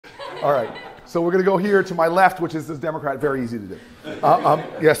All right. So we're going to go here to my left, which is this Democrat. Very easy to do.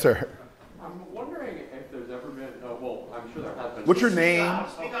 Yes, sir. I'm wondering if there's ever been, well, I'm sure there has been. What's your name?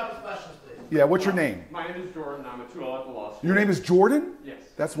 Speak up with questions, please. Yeah, what's your name? My name is Jordan. I'm a 2L at the law school. Your name is Jordan? Yes.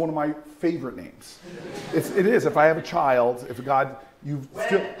 That's one of my favorite names. It is. If I have a child, if God, you've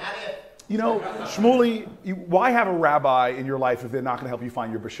still... You know, Shmuley, why have a rabbi in your life if they're not going to help you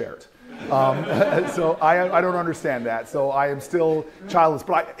find your Bashert? So I don't understand that. So I am still childless.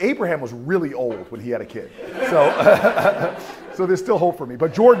 But Abraham was really old when he had a kid. So, so there's still hope for me.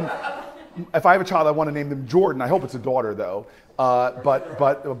 But Jordan, if I have a child, I want to name them Jordan. I hope it's a daughter, though.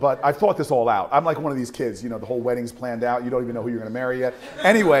 But I've thought this all out. I'm like one of these kids, you know, the whole wedding's planned out. You don't even know who you're going to marry yet.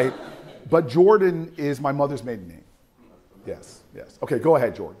 Anyway, but Jordan is my mother's maiden name. Yes, yes. Okay, go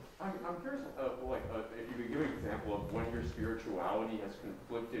ahead, Jordan. I'm curious, if you could give an example of when your spirituality has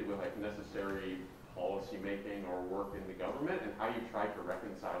conflicted with like necessary policy making or work in the government, and how you try to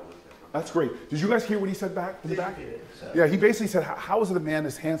reconcile those different. That's great. Did you guys hear what he said back in the back? Yeah, he basically said, "How is it a man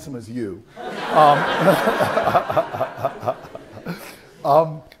as handsome as you?"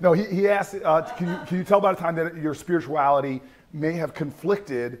 No, he asked, can you tell about a time that your spirituality may have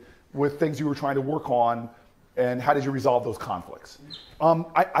conflicted with things you were trying to work on, and how did you resolve those conflicts?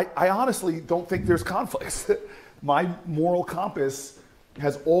 I honestly don't think there's conflicts. My moral compass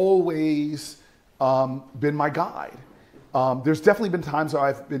has always been my guide. There's definitely been times where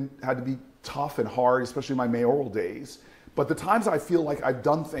I've had to be tough and hard, especially in my mayoral days. But the times I feel like I've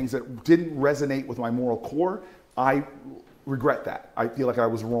done things that didn't resonate with my moral core, I regret that. I feel like I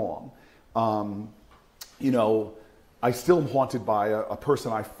was wrong. You know, I still am haunted by a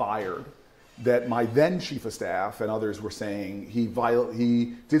person I fired that my then chief of staff and others were saying he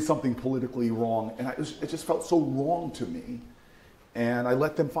did something politically wrong, and it just felt so wrong to me, and I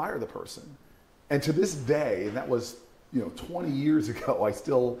let them fire the person. And to this day, and that was 20 years ago,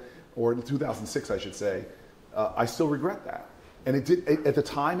 or in 2006 I should say, I still regret that. And at the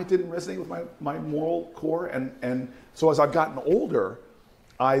time it didn't resonate with my moral core, and so as I've gotten older,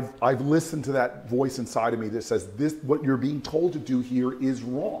 I've listened to that voice inside of me that says what you're being told to do here is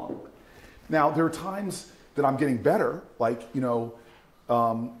wrong. Now, there are times that I'm getting better, like, and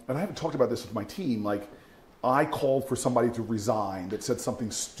I haven't talked about this with my team, like, I called for somebody to resign that said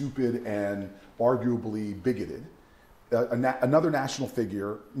something stupid and arguably bigoted. Another national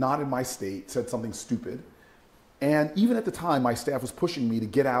figure, not in my state, said something stupid. And even at the time, my staff was pushing me to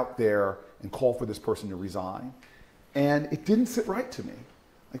get out there and call for this person to resign. And it didn't sit right to me.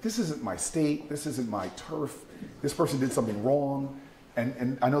 Like, this isn't my state, this isn't my turf, this person did something wrong.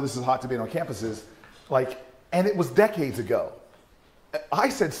 And I know this is a hot debate on campuses, and it was decades ago. I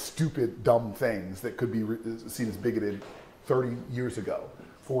said stupid, dumb things that could be seen as bigoted 30 years ago,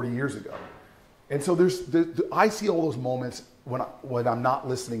 40 years ago. And so I see all those moments when I'm not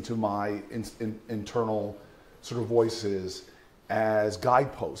listening to my internal sort of voices as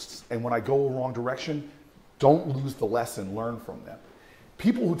guideposts. And when I go a wrong direction, don't lose the lesson, learn from them.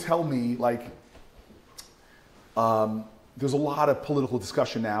 People who tell me, there's a lot of political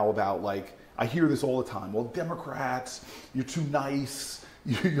discussion now about, I hear this all the time. Well, Democrats, you're too nice.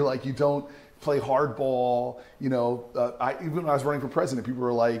 You don't play hardball. Even when I was running for president, people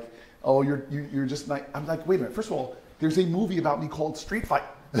were like, "Oh, you're just nice." I'm like, wait a minute. First of all, there's a movie about me called Street Fight.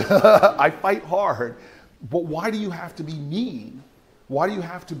 I fight hard, but why do you have to be mean? Why do you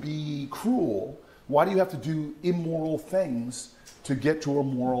have to be cruel? Why do you have to do immoral things to get to a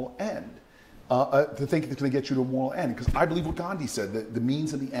moral end? To think it's going to get you to a moral end. Because I believe what Gandhi said, that the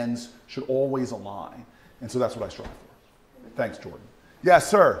means and the ends should always align. And so that's what I strive for. Thanks, Jordan. Yes,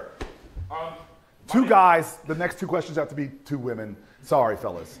 sir. Two guys. The next two questions have to be two women. Sorry,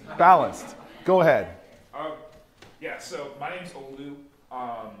 fellas. Balanced. Go ahead. Yeah, so my name's Olu.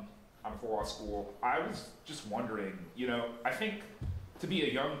 I'm for law school. I was just wondering, I think to be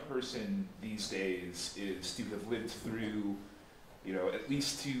a young person these days is to have lived through at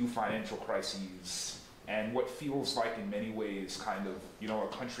least two financial crises, and what feels like in many ways kind of, a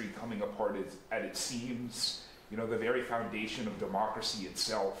country coming apart at its seams, the very foundation of democracy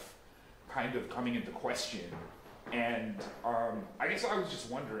itself kind of coming into question. And I guess I was just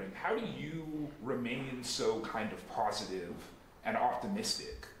wondering, how do you remain so kind of positive and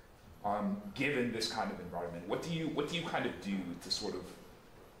optimistic given this kind of environment? What do you kind of do to sort of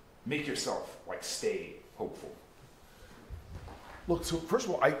make yourself stay hopeful? Look, so first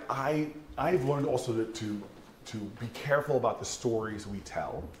of all, I've learned also to be careful about the stories we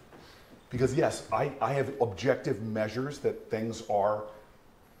tell, because yes, I have objective measures that things are,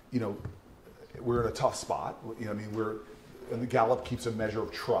 we're in a tough spot. and the Gallup keeps a measure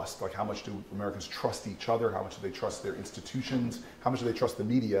of trust, like how much do Americans trust each other, how much do they trust their institutions, how much do they trust the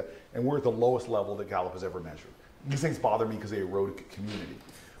media, and we're at the lowest level that Gallup has ever measured. These things bother me because they erode community.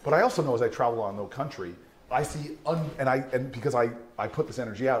 But I also know as I travel around the country, I see, and because I put this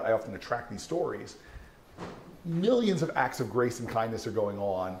energy out, I often attract these stories. Millions of acts of grace and kindness are going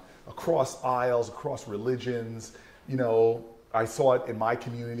on across aisles, across religions. You know, I saw it in my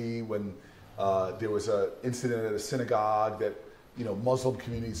community when there was an incident at a synagogue that, you know, Muslim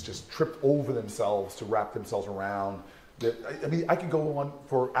communities just tripped over themselves to wrap themselves around. I mean, I could go on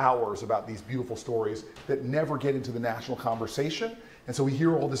for hours about these beautiful stories that never get into the national conversation. And so we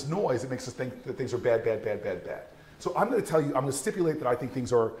hear all this noise that makes us think that things are bad, bad, bad, bad, bad. So I'm going to tell you, I'm going to stipulate that I think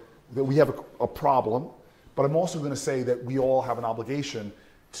things are, that we have a problem, but I'm also going to say that we all have an obligation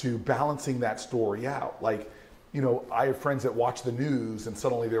to balancing that story out. Like, you know, I have friends that watch the news and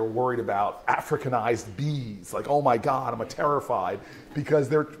suddenly they're worried about Africanized bees. Like, oh my God, I'm terrified.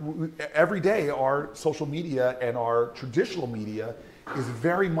 Because every day our social media and our traditional media is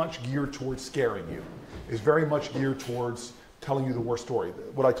very much geared towards scaring you, is very much geared towards telling you the worst story.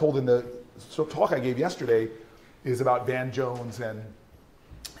 What I told in the talk I gave yesterday is about Van Jones and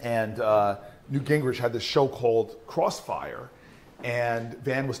Newt Gingrich had this show called Crossfire. And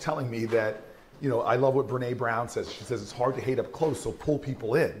Van was telling me that, you know, I love what Brene Brown says. She says it's hard to hate up close, so pull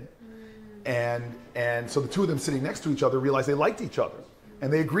people in. And so the two of them sitting next to each other realized they liked each other.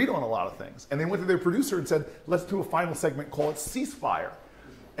 And they agreed on a lot of things. And they went to their producer and said, let's do a final segment, call it Ceasefire.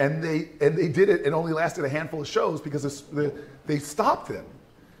 And they did it. It only lasted a handful of shows because they stopped them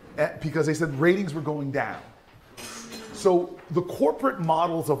because they said ratings were going down. So the corporate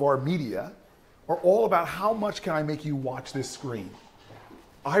models of our media are all about how much can I make you watch this screen.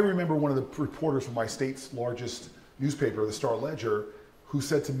 I remember one of the reporters from my state's largest newspaper, the Star-Ledger, who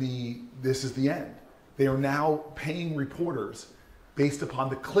said to me, this is the end. They are now paying reporters based upon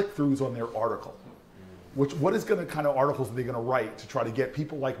the click-throughs on their article. What is kind of articles are they going to write to try to get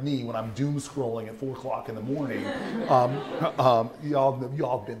people like me when I'm doom scrolling at 4 o'clock in the morning?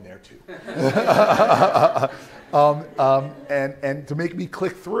 Y'all have been there too. And to make me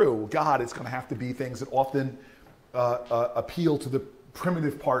click through, God, it's going to have to be things that often appeal to the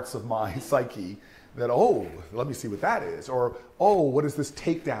primitive parts of my psyche. That, oh, let me see what that is. Or, oh, what is this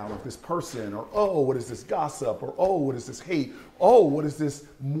takedown of this person? Or, oh, what is this gossip? Or, oh, what is this hate? Oh, what is this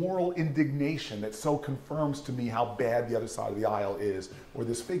moral indignation that so confirms to me how bad the other side of the aisle is, or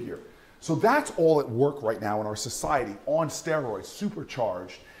this figure? So that's all at work right now in our society, on steroids,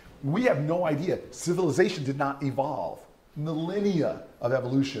 supercharged. We have no idea. Civilization did not evolve. Millennia of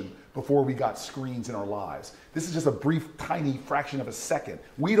evolution before we got screens in our lives. This is just a brief, tiny fraction of a second.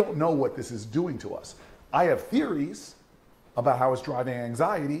 We don't know what this is doing to us. I have theories about how it's driving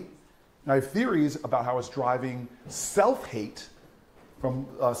anxiety. I have theories about how it's driving self-hate, from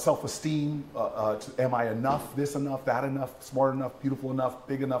self-esteem to am I enough, this enough, that enough, smart enough, beautiful enough,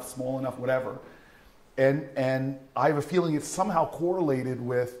 big enough, small enough, whatever. And I have a feeling it's somehow correlated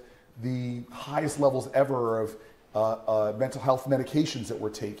with the highest levels ever of mental health medications that we're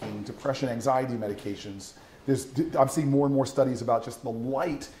taking, depression, anxiety medications. I'm seeing more and more studies about just the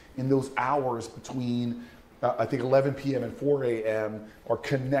light in those hours between, I think 11 p.m. and 4 a.m. are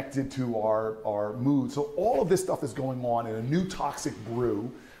connected to our mood. So all of this stuff is going on in a new toxic brew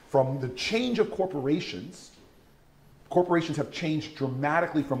from the change of corporations. Corporations have changed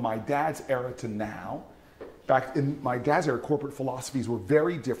dramatically from my dad's era to now. Back in my dad's era, corporate philosophies were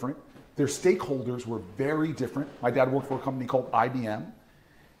very different. Their stakeholders were very different. My dad worked for a company called IBM,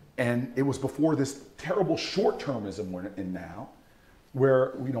 and it was before this terrible short-termism we're in now,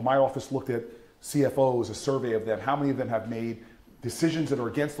 where, you know, my office looked at CFOs, a survey of them, how many of them have made decisions that are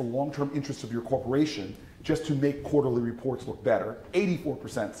against the long-term interests of your corporation just to make quarterly reports look better.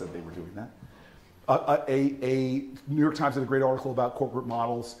 84% said they were doing that. A New York Times did a great article about corporate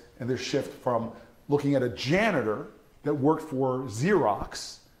models and their shift from looking at a janitor that worked for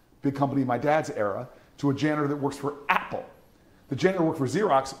Xerox, big company in my dad's era, to a janitor that works for Apple. The janitor worked for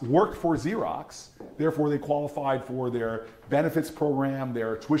Xerox, therefore they qualified for their benefits program,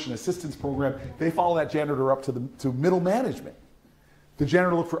 their tuition assistance program. They follow that janitor up to middle management. The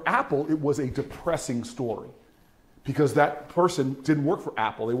janitor looked for Apple, it was a depressing story because that person didn't work for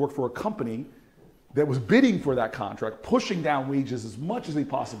Apple, they worked for a company that was bidding for that contract, pushing down wages as much as they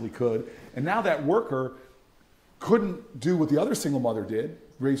possibly could, and now that worker couldn't do what the other single mother did,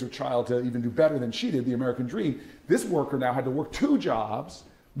 raise her child to even do better than she did, the American dream. This worker now had to work 2 jobs,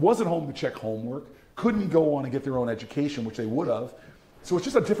 wasn't home to check homework, couldn't go on and get their own education, which they would have. So it's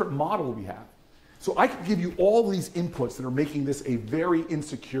just a different model we have. So I can give you all these inputs that are making this a very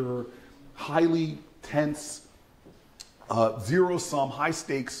insecure, highly tense, zero-sum,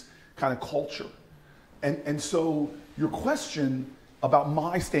 high-stakes kind of culture. And so your question about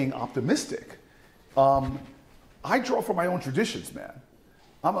my staying optimistic, I draw from my own traditions, man.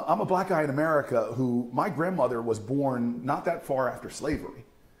 I'm a black guy in America who, my grandmother was born not that far after slavery.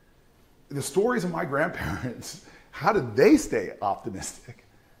 The stories of my grandparents, how did they stay optimistic?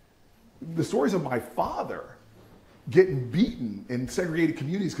 The stories of my father getting beaten in segregated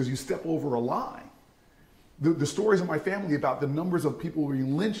communities because you step over a line. The stories of my family about the numbers of people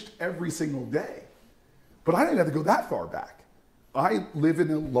being lynched every single day. But I didn't have to go that far back. I live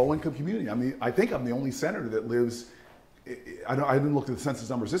in a low-income community. I think I'm the only senator that lives, I didn't look at the census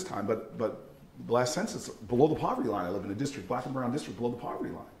numbers this time, but the last census, below the poverty line. I live in a district, black and brown district, below the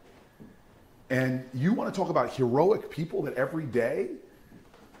poverty line. And you want to talk about heroic people that every day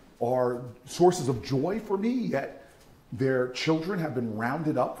are sources of joy for me, yet their children have been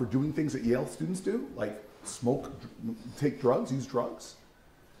rounded up for doing things that Yale students do, like smoke, take drugs, use drugs.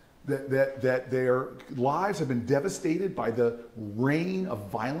 That their lives have been devastated by the rain of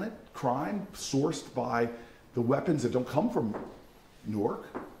violent crime sourced by the weapons that don't come from Newark.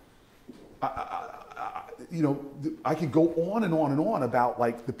 I could go on and on and on about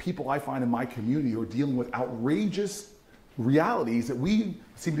like the people I find in my community who are dealing with outrageous realities that we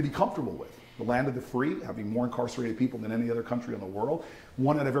seem to be comfortable with. The land of the free, having more incarcerated people than any other country in the world.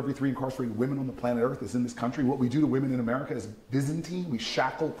 1 out of every 3 incarcerated women on the planet Earth is in this country. What we do to women in America is Byzantine. We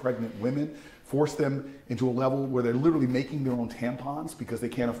shackle pregnant women, force them into a level where they're literally making their own tampons because they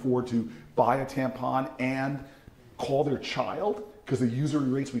can't afford to buy a tampon and call their child because the usury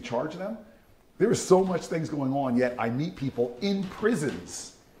rates we charge them. There is so much things going on, yet I meet people in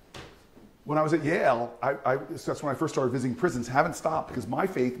prisons. When I was at Yale, that's when I first started visiting prisons. Haven't stopped because my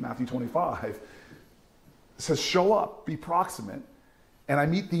faith, Matthew 25, says show up, be proximate. And I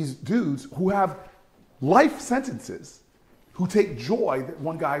meet these dudes who have life sentences, who take joy. That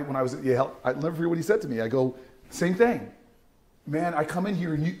one guy, when I was at Yale, I'll never forget what he said to me. I go, same thing. Man, I come in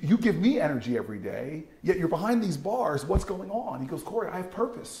here and you give me energy every day, yet you're behind these bars. What's going on? He goes, Cory, I have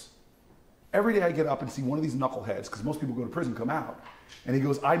purpose. Every day I get up and see one of these knuckleheads, because most people go to prison, come out. And he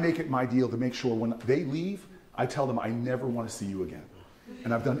goes, I make it my deal to make sure when they leave, I tell them I never want to see you again.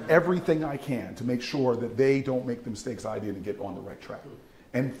 And I've done everything I can to make sure that they don't make the mistakes I did and get on the right track.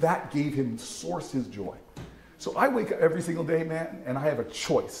 And that gave him source his joy. So I wake up every single day, man, and I have a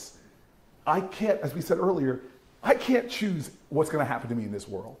choice. I can't, as we said earlier, I can't choose what's going to happen to me in this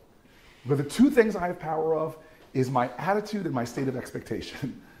world. But the 2 things I have power of is my attitude and my state of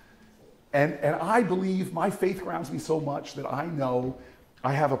expectation. And I believe my faith grounds me so much that I know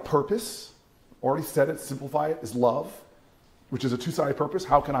I have a purpose. Already said it, simplify it, is love, which is a 2-sided purpose.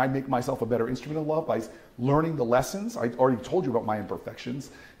 How can I make myself a better instrument of love? By learning the lessons. I already told you about my imperfections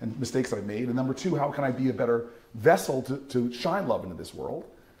and mistakes I've made. And number 2, how can I be a better vessel to shine love into this world?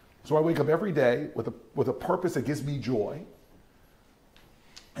 So I wake up every day with a purpose that gives me joy.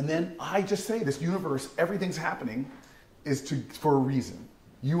 And then I just say, this universe, everything's happening is for a reason.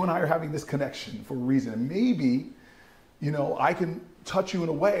 You and I are having this connection for a reason. And maybe, I can touch you in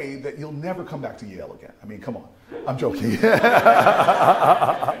a way that you'll never come back to Yale again. I mean, come on. I'm joking.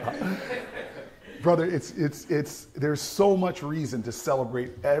 Brother, there's so much reason to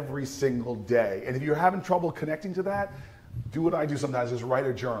celebrate every single day. And if you're having trouble connecting to that, do what I do sometimes, just write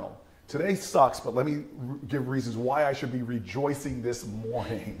a journal. Today sucks, but let me give reasons why I should be rejoicing this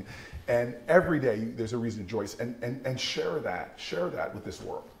morning. And every day there's a reason to rejoice, and share that with this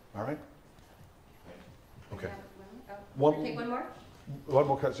world. All right? Okay. Take one more. One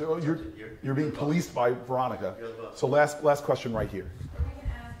more question. Oh, you're being policed by Veronica. So last question right here. Are we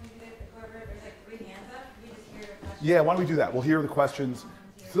gonna ask you guys the cover? There's like 3 hands up. We just hear the questions. Yeah, why don't we do that? We'll hear the questions.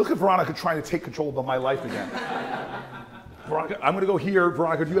 So look at Veronica trying to take control of my life again. Veronica, I'm going to go here.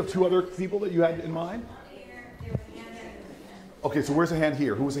 Veronica, do you have 2 other people that you had in mind? Okay, so where's the hand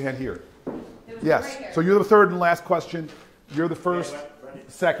here? Who was the hand here? Yes. Right here. So you're the 3rd and last question. You're the 1st,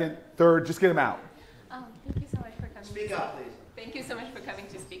 2nd, 3rd. Just get them out. Thank you so much for coming. Speak up, please. Thank you so much for coming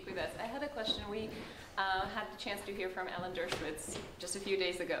to speak with us. I had a question. We had the chance to hear from Alan Dershowitz just a few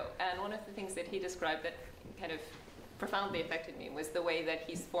days ago, and one of the things that he described that kind of profoundly affected me was the way that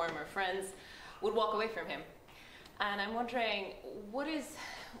his former friends would walk away from him. And I'm wondering, what is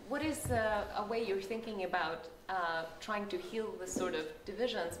a way you're thinking about trying to heal this sort of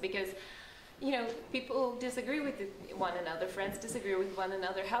divisions? Because, people disagree with one another, friends disagree with one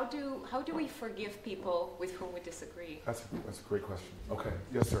another. How do we forgive people with whom we disagree? That's a great question. Okay.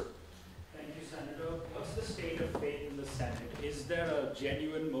 Yes, sir. Thank you, Senator. What's the state of faith in the Senate? Is there a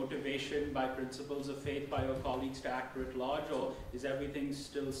genuine motivation by principles of faith by your colleagues to act writ large, or is everything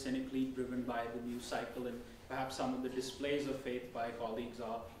still cynically driven by the news cycle and perhaps some of the displays of faith by colleagues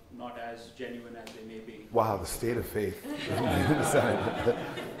are not as genuine as they may be. Wow, the state of faith.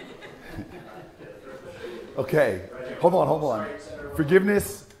 Okay, hold on.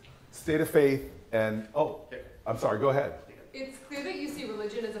 Forgiveness, state of faith, and, I'm sorry, go ahead. It's clear that you see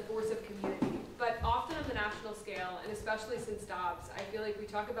religion as a force of community, but often on the national scale, and especially since Dobbs, I feel like we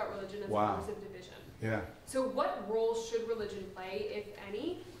talk about religion as a force of division. Yeah. So what role should religion play, if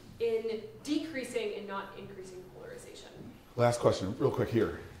any, in decreasing and not increasing polarization? Last question, real quick,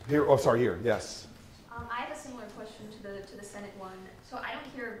 here, yes. I have a similar question to the Senate one. So I don't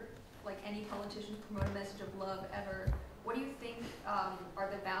hear like any politician promote a message of love ever. What do you think are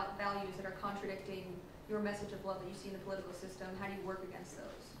the values that are contradicting your message of love that you see in the political system? How do you work against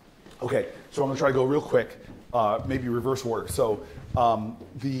those? Okay, so I'm gonna try to go real quick, maybe reverse order. So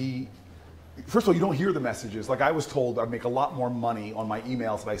first of all, you don't hear the messages. Like I was told I'd make a lot more money on my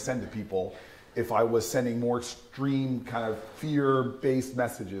emails that I send to people if I was sending more extreme kind of fear-based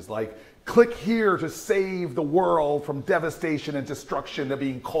messages, like click here to save the world from devastation and destruction that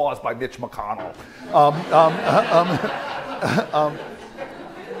being caused by Mitch McConnell.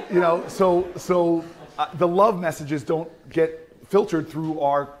 The love messages don't get filtered through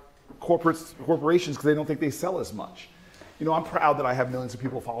our corporations because they don't think they sell as much. I'm proud that I have millions of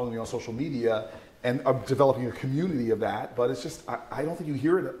people following me on social media and I'm developing a community of that, but it's just, I don't think you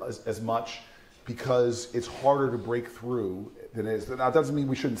hear it as much because it's harder to break through than it is. Now, it doesn't mean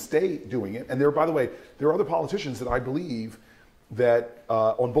we shouldn't stay doing it. And by the way, there are other politicians that I believe that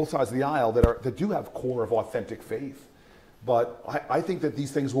on both sides of the aisle that do have core of authentic faith. But I think that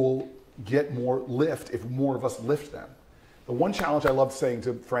these things will get more lift if more of us lift them. The one challenge I love saying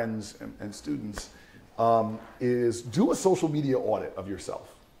to friends and students is do a social media audit of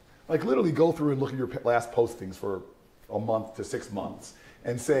yourself. Like literally go through and look at your last postings for a month to 6 months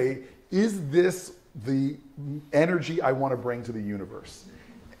and say, is this the energy I want to bring to the universe?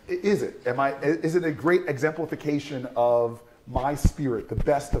 Is it? Is it a great exemplification of my spirit, the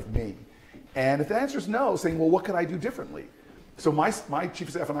best of me? And if the answer is no, saying, well, what could I do differently? So my chief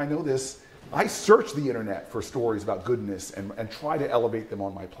of staff, and I know this, I search the internet for stories about goodness and try to elevate them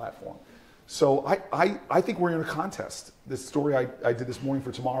on my platform. So I think we're in a contest. This story I did this morning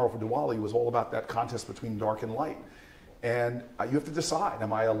for Tomorrow for Diwali was all about that contest between dark and light. And you have to decide,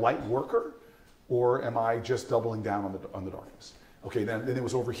 am I a light worker or am I just doubling down on the darkness? Okay, then it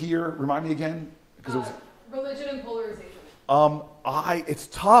was over here. Remind me again? Because it was religion and polarization. It's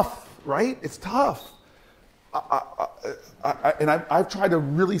tough, right? It's tough. I've tried to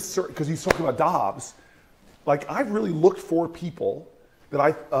really search, because he's talking about Dobbs, like I've really looked for people that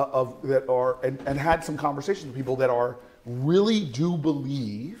and had some conversations with people that really do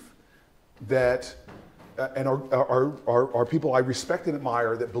believe that, and are people I respect and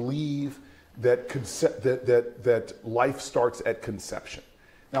admire that believe that life starts at conception.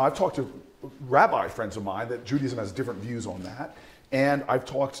 Now I've talked to rabbi friends of mine that Judaism has different views on that, and I've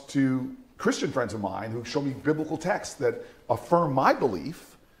talked to Christian friends of mine who show me biblical texts that affirm my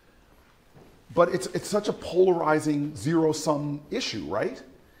belief, but it's such a polarizing zero-sum issue, right?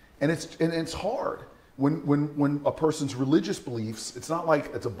 And it's hard when a person's religious beliefs. It's not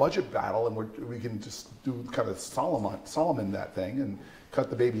like it's a budget battle and we can just do kind of Solomon that thing and cut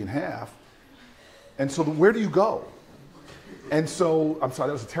the baby in half. And so where do you go? And so I'm sorry,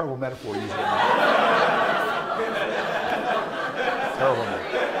 that was a terrible metaphor.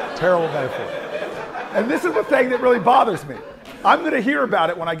 Terrible metaphor. And this is the thing that really bothers me. I'm going to hear about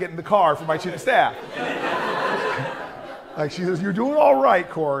it when I get in the car from my chief of staff. Like she says, you're doing all right,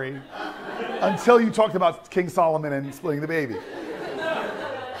 Cory, until you talked about King Solomon and splitting the baby.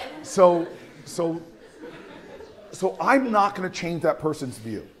 So I'm not going to change that person's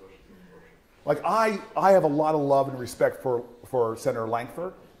view. Like I have a lot of love and respect for Senator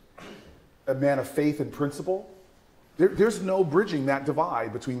Lankford, a man of faith and principle. There's no bridging that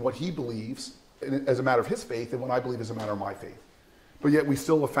divide between what he believes as a matter of his faith and what I believe as a matter of my faith. But yet we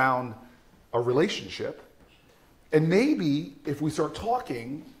still have found a relationship. And maybe if we start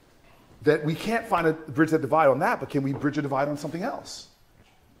talking, that we can't bridge that divide on that, but can we bridge a divide on something else?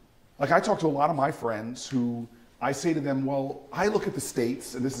 Like I talk to a lot of my friends who I say to them, well, I look at the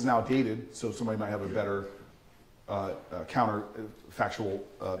states, and this is now dated, so somebody might have a better counterfactual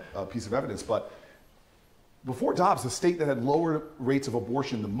piece of evidence, but before Dobbs, the state that had lower rates of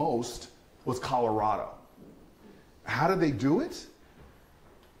abortion the most was Colorado. How did they do it?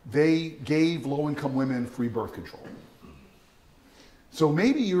 They gave low-income women free birth control. So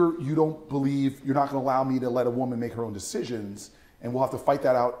maybe you don't believe, you're not going to allow me to let a woman make her own decisions, and we'll have to fight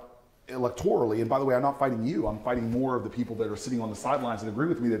that out electorally. And by the way, I'm not fighting you. I'm fighting more of the people that are sitting on the sidelines and agree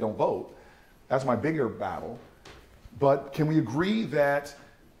with me that don't vote. That's my bigger battle. But can we agree that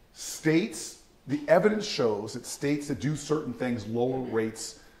states, the evidence shows that states that do certain things lower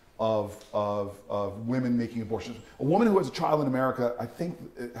rates of women making abortions? A woman who has a child in America, I think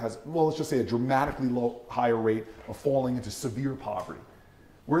it has, well, let's just say a dramatically higher rate of falling into severe poverty.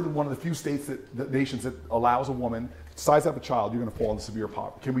 We're one of the few states the nations that allows a woman, decides to have a child, you're going to fall into severe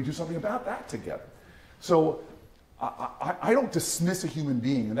poverty. Can we do something about that together? So I don't dismiss a human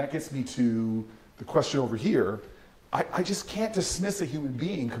being, and that gets me to the question over here. I just can't dismiss a human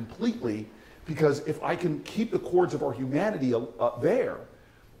being completely, because if I can keep the chords of our humanity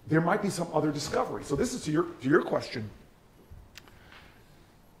there might be some other discovery. So this is to your question.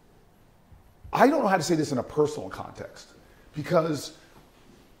 I don't know how to say this in a personal context, because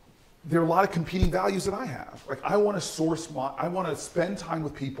there are a lot of competing values that I have. Like, I want to spend time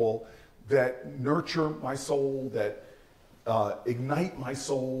with people that nurture my soul, that ignite my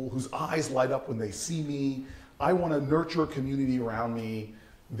soul, whose eyes light up when they see me. I want to nurture a community around me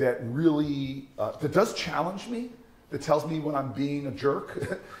that really, that does challenge me, that tells me when I'm being a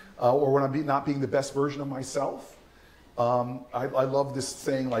jerk or when I'm not being the best version of myself. I love this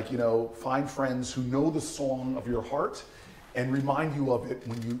saying, like, find friends who know the song of your heart and remind you of it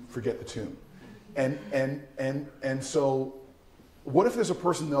when you forget the tune. And so what if there's a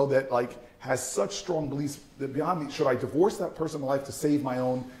person, though, that like has such strong beliefs that beyond me, should I divorce that person in my life to save my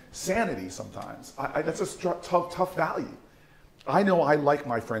own sanity sometimes? That's a tough value. I know I like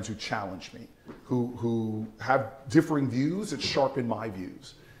my friends who challenge me, who have differing views that sharpen my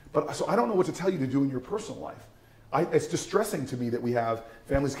views. But so I don't know what to tell you to do in your personal life. It's distressing to me that we have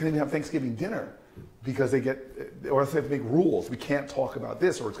families can't even have Thanksgiving dinner because they have to make rules. We can't talk about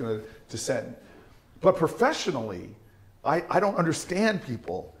this or it's going to descend. But professionally, I don't understand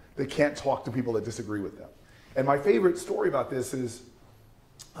people that can't talk to people that disagree with them. And my favorite story about this is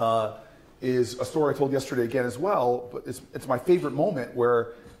a story I told yesterday again as well, but it's my favorite moment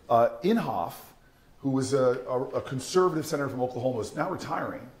where Inhofe, who was a conservative senator from Oklahoma, is now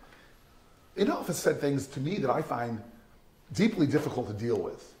retiring. Inhofe has said things to me that I find deeply difficult to deal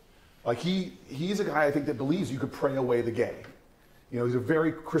with. Like he's a guy I think that believes you could pray away the gay. He's a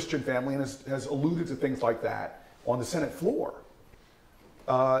very Christian family and has alluded to things like that on the Senate floor.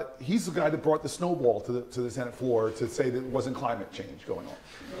 He's the guy that brought the snowball to the Senate floor to say that it wasn't climate change going on.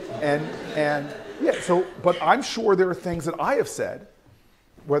 And yeah, but I'm sure there are things that I have said,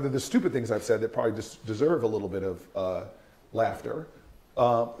 whether the stupid things I've said that probably just deserve a little bit of laughter,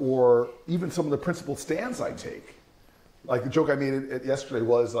 or even some of the principled stands I take. Like the joke I made yesterday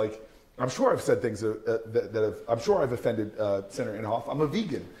was like, I'm sure I've said things I'm sure I've offended Senator Inhofe. I'm a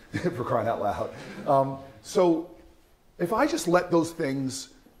vegan, for crying out loud. So if I just let those things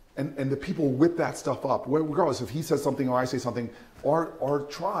and the people whip that stuff up, regardless if he says something or I say something, our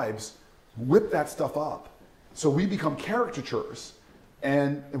tribes whip that stuff up. So we become caricatures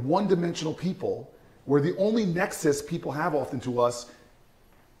and one-dimensional people where the only nexus people have often to us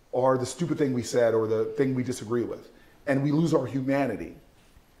are the stupid thing we said or the thing we disagree with. And we lose our humanity.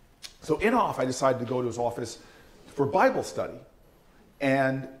 So Inhofe, I decided to go to his office for Bible study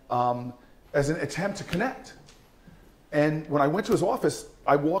and as an attempt to connect. And when I went to his office,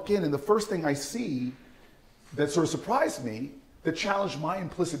 I walk in and the first thing I see that sort of surprised me, that challenged my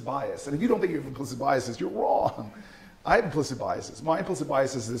implicit bias. And if you don't think you have implicit biases, you're wrong. I have implicit biases. My implicit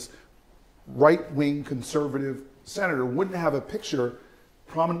bias is this right-wing conservative senator wouldn't have a picture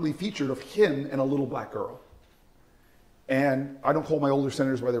prominently featured of him and a little black girl. And I don't call my older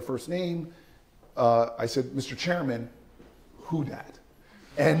senators by their first name. I said, Mr. Chairman, who dat?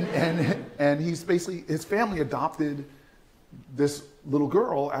 And he's basically, his family adopted this little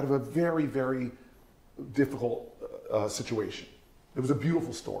girl out of a very, very difficult situation. It was a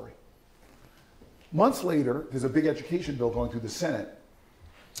beautiful story. Months later, there's a big education bill going through the Senate,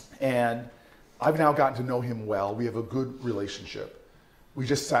 and I've now gotten to know him well. We have a good relationship. We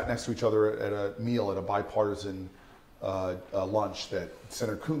just sat next to each other at a meal at a bipartisan lunch that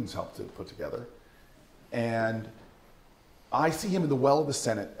Senator Coons helped to put together. And I see him in the well of the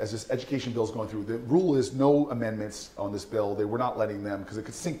Senate as this education bill is going through. The rule is no amendments on this bill. They were not letting them because it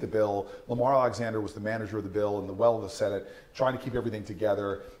could sink the bill. Lamar Alexander was the manager of the bill in the well of the Senate, trying to keep everything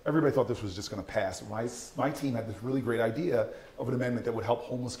together. Everybody thought this was just going to pass. My team had this really great idea of an amendment that would help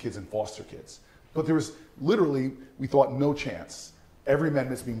homeless kids and foster kids. But there was literally, we thought, no chance. Every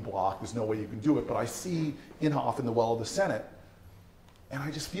amendment's being blocked. There's no way you can do it. But I see Inhofe in the well of the Senate, and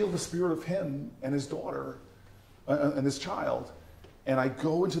I just feel the spirit of him and his daughter and this child. And I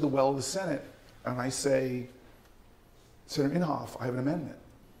go into the well of the Senate and I say, Senator Inhofe, I have an amendment.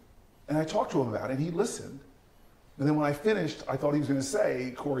 And I talked to him about it and he listened. And then when I finished, I thought he was going to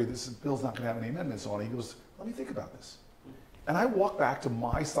say, Cory, this bill's not going to have any amendments on it. He goes, let me think about this. And I walked back to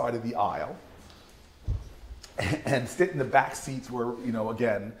my side of the aisle and sit in the back seats where, you know,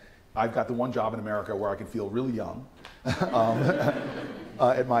 again, I've got the one job in America where I can feel really young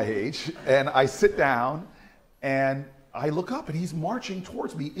at my age. And I sit down and I look up and he's marching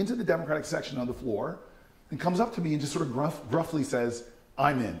towards me into the Democratic section on the floor and comes up to me and just sort of gruffly says,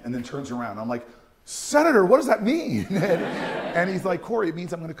 I'm in, and then turns around. I'm like, Senator, what does that mean? And he's like, Cory, it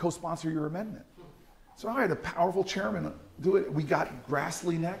means I'm going to co-sponsor your amendment. So I had a powerful chairman do it. We got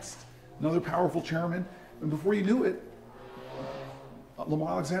Grassley next, another powerful chairman. And before you knew it, Lamar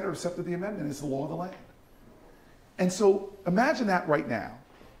Alexander accepted the amendment. It's the law of the land. And so imagine that right now.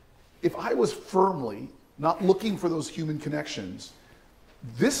 If I was firmly not looking for those human connections,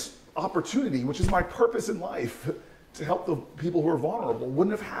 this opportunity, which is my purpose in life, to help the people who are vulnerable,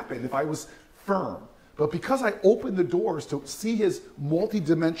 wouldn't have happened if I was firm. But because I opened the doors to see his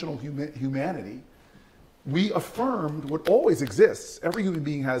multidimensional humanity, we affirmed what always exists. Every human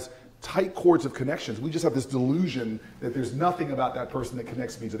being has tight cords of connections. We just have this delusion that there's nothing about that person that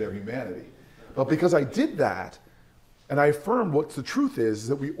connects me to their humanity. But because I did that, and I affirmed what the truth is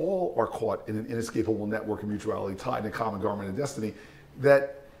that we all are caught in an inescapable network of mutuality tied to common government and destiny,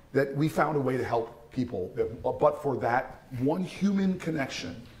 that we found a way to help people, but for that one human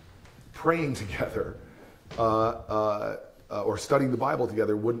connection, praying together or studying the Bible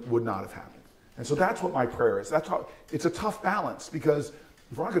together would not have happened. And so that's what my prayer is. That's how it's a tough balance, because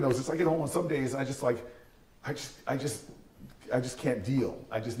Veronica knows this. I get home on some days and I just can't deal.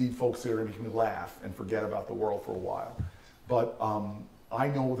 I just need folks that are going to make me laugh and forget about the world for a while. But I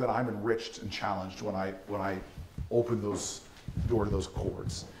know that I'm enriched and challenged when I open those door to those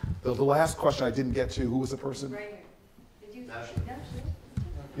chords. The last question I didn't get to, who was the person? Right here. Did you? No,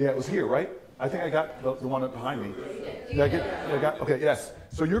 Yeah, it was here, right? I think I got the one behind me. Did I get? Okay, yes.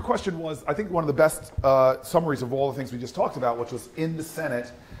 So your question was, I think, one of the best summaries of all the things we just talked about, which was in the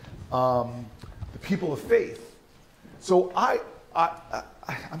Senate, the people of faith. So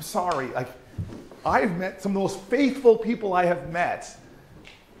I'm sorry. I've met some of the most faithful people I have met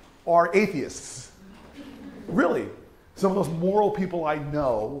are atheists. Really. Some of those moral people I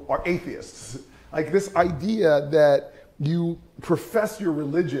know are atheists. Like this idea that you profess your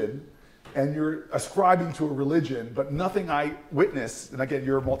religion and you're ascribing to a religion, but nothing I witness, and again,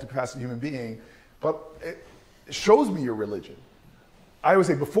 you're a multifaceted human being, but it shows me your religion. I always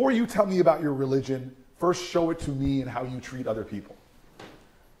say, before you tell me about your religion, first show it to me and how you treat other people.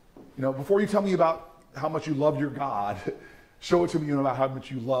 You know, before you tell me about how much you love your God, show it to me about how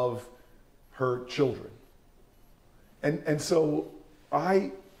much you love her children. And so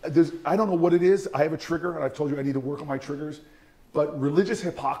I don't know what it is. I have a trigger, and I've told you I need to work on my triggers, but religious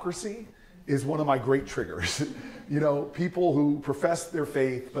hypocrisy is one of my great triggers. You know, people who profess their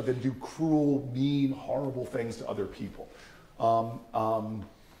faith, but then do cruel, mean, horrible things to other people.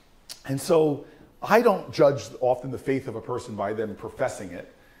 And so I don't judge often the faith of a person by them professing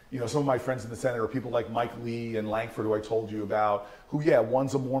it. You know, some of my friends in the Senate are people like Mike Lee and Langford, who I told you about, who, yeah,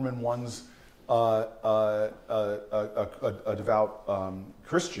 one's a Mormon, one's a devout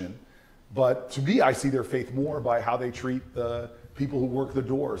Christian. But to me, I see their faith more by how they treat the people who work the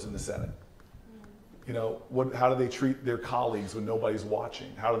doors in the Senate. You know, how do they treat their colleagues when nobody's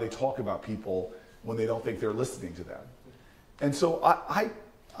watching? How do they talk about people when they don't think they're listening to them? And so I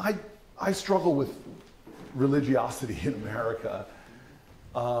struggle with religiosity in America.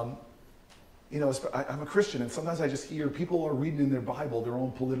 You know, I'm a Christian, and sometimes I just hear people are reading in their Bible their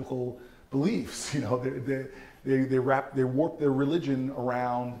own political beliefs. You know, they warp their religion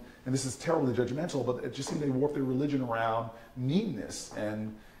around, and this is terribly judgmental, but it just seems they warp their religion around meanness.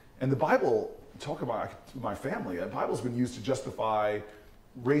 And the Bible, talk about my family, the Bible's been used to justify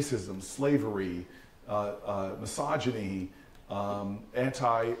racism, slavery, misogyny,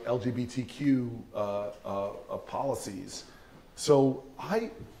 anti-LGBTQ policies. So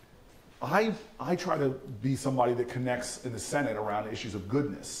I try to be somebody that connects in the Senate around issues of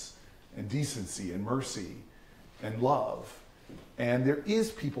goodness and decency and mercy and love. And there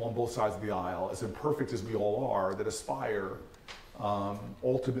is people on both sides of the aisle, as imperfect as we all are, that aspire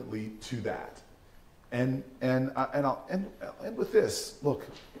ultimately to that. And I'll end with this. Look,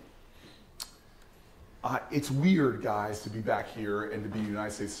 it's weird, guys, to be back here and to be a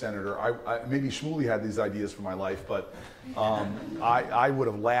United States Senator. Maybe Shmuley had these ideas for my life, but I would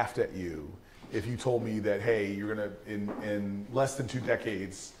have laughed at you if you told me that, hey, you're going to, in less than 2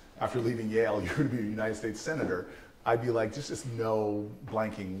 decades after leaving Yale, you're going to be a United States Senator. I'd be like, just no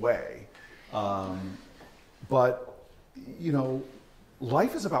blanking way. But, you know,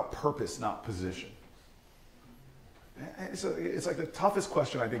 life is about purpose, not position. It's like the toughest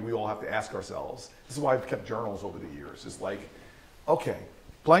question I think we all have to ask ourselves. This is why I've kept journals over the years. It's like, okay,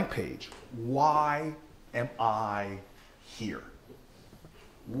 blank page. Why am I here?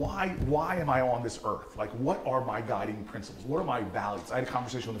 Why am I on this earth? Like, what are my guiding principles? What are my values? I had a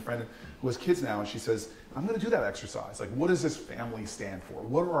conversation with a friend who has kids now, and she says, I'm going to do that exercise. Like, what does this family stand for?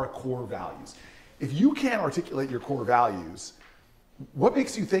 What are our core values? If you can't articulate your core values, what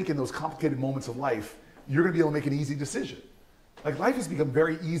makes you think in those complicated moments of life you're going to be able to make an easy decision? Like, life has become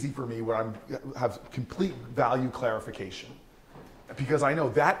very easy for me when I have complete value clarification, because I know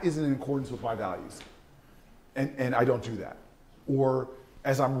that isn't in accordance with my values, and I don't do that. Or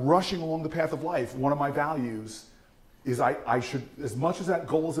as I'm rushing along the path of life, one of my values is I should, as much as that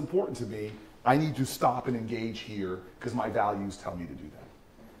goal is important to me, I need to stop and engage here because my values tell me to do that.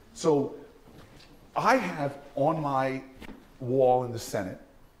 So I have on my wall in the Senate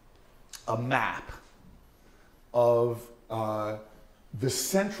a map of the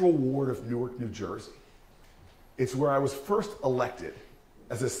Central Ward of Newark, New Jersey. It's where I was first elected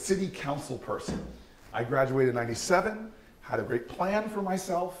as a city council person. I graduated in '97, had a great plan for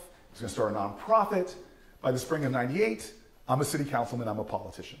myself. I was going to start a nonprofit. By the spring of '98, I'm a city councilman, I'm a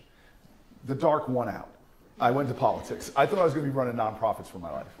politician. The dark won out. I went to politics. I thought I was going to be running nonprofits for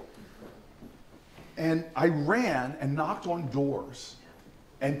my life. And I ran and knocked on doors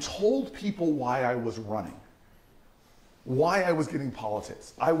and told people why I was running, why I was getting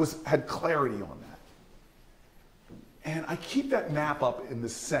politics. I had clarity on that. And I keep that map up in the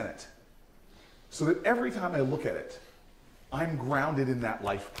Senate so that every time I look at it, I'm grounded in that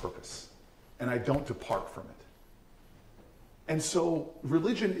life purpose and I don't depart from it. And so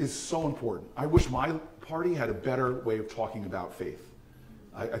religion is so important. I wish my party had a better way of talking about faith.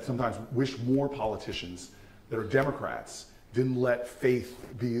 I sometimes wish more politicians that are Democrats didn't let faith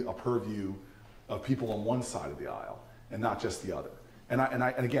be a purview of people on one side of the aisle and not just the other. And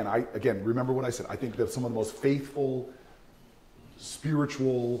again, remember what I said. I think that some of the most faithful,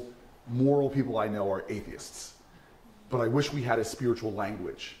 spiritual, moral people I know are atheists. But I wish we had a spiritual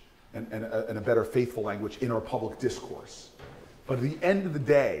language and a better faithful language in our public discourse. But at the end of the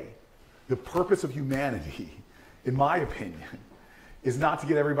day, the purpose of humanity, in my opinion, is not to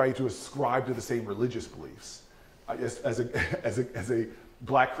get everybody to ascribe to the same religious beliefs. As a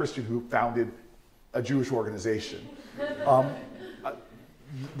black Christian who founded a Jewish organization,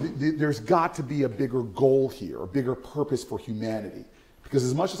 there's got to be a bigger goal here, a bigger purpose for humanity. Because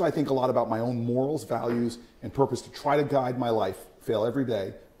as much as I think a lot about my own morals, values, and purpose to try to guide my life, fail every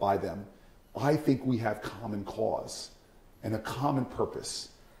day by them, I think we have common cause and a common purpose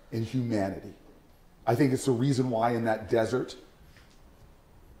in humanity. I think it's the reason why in that desert,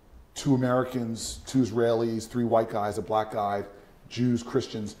 2 Americans, 2 Israelis, 3 white guys, a black guy, Jews,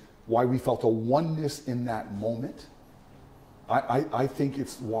 Christians, why we felt a oneness in that moment. I think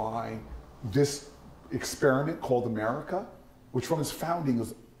it's why this experiment called America, which from its founding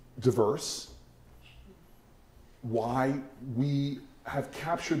was diverse, why we have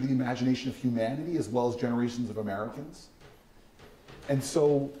captured the imagination of humanity as well as generations of Americans. And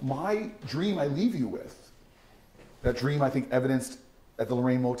so my dream I leave you with, that dream I think evidenced at the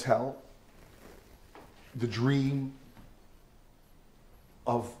Lorraine Motel, the dream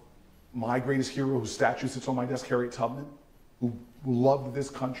of my greatest hero whose statue sits on my desk, Harriet Tubman, who loved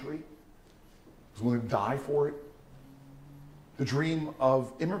this country, was willing to die for it. The dream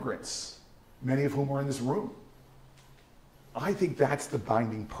of immigrants, many of whom are in this room. I think that's the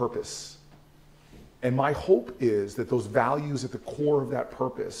binding purpose. And my hope is that those values at the core of that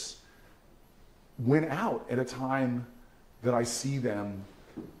purpose win out at a time that I see them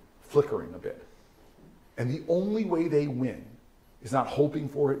flickering a bit. And the only way they win is not hoping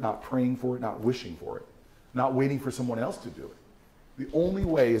for it, not praying for it, not wishing for it, not waiting for someone else to do it. The only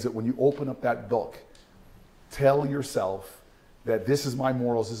way is that when you open up that book, tell yourself that this is my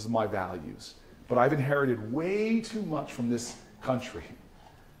morals, this is my values, but I've inherited way too much from this country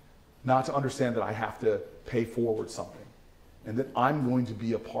not to understand that I have to pay forward something, and that I'm going to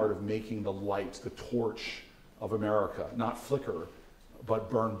be a part of making the light, the torch of America, not flicker, but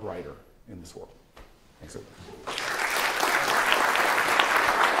burn brighter in this world. Thanks, everybody.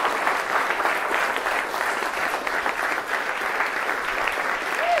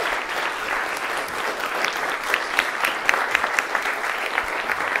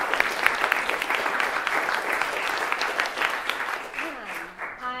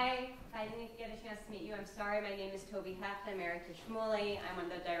 I'm married to Shmuley. I'm one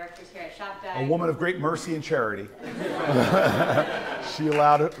of the directors here at Shabtai. A woman of great mercy and charity. She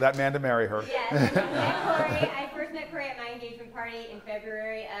allowed that man to marry her. Yes. I first met Cory at my engagement party in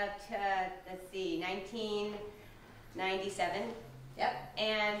February of, 19 97. Yep.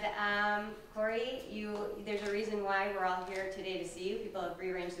 And Cory, there's a reason why we're all here today to see you. People have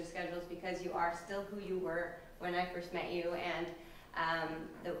rearranged their schedules because you are still who you were when I first met you, and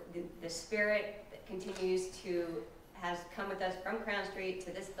the spirit that has come with us from Crown Street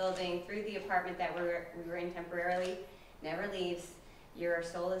to this building, through the apartment that we were in temporarily, never leaves. Your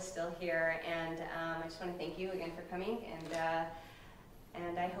soul is still here, and I just want to thank you again for coming,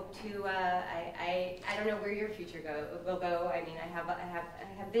 and I hope to. I don't know where your future will go. I mean, I have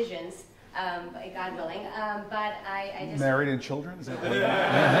visions, God willing. But I just married and children. Is that what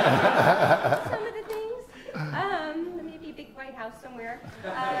some of the things. Maybe a big White House somewhere.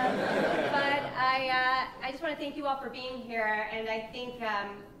 But I just want to thank you all for being here, and I think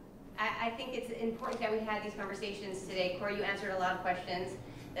it's important that we had these conversations today. Cory, you answered a lot of questions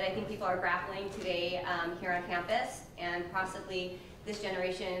that I think people are grappling today here on campus, and possibly this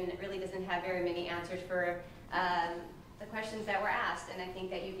generation really doesn't have very many answers for the questions that were asked. And I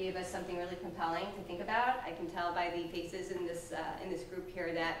think that you gave us something really compelling to think about. I can tell by the faces in this group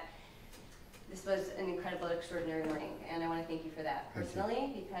here that this was an incredible, extraordinary morning, and I want to thank you for that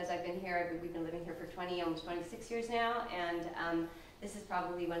personally, because we've been living here for almost 26 years now, and this is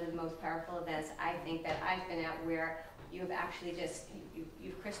probably one of the most powerful events I think that I've been at, where you have actually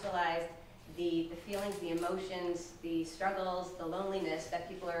you've crystallized the feelings, the emotions, the struggles, the loneliness that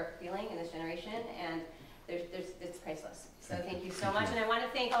people are feeling in this generation, and it's priceless. So thank you so much, and I want to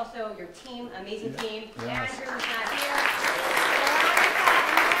thank also your team, amazing team. Andrew is not here.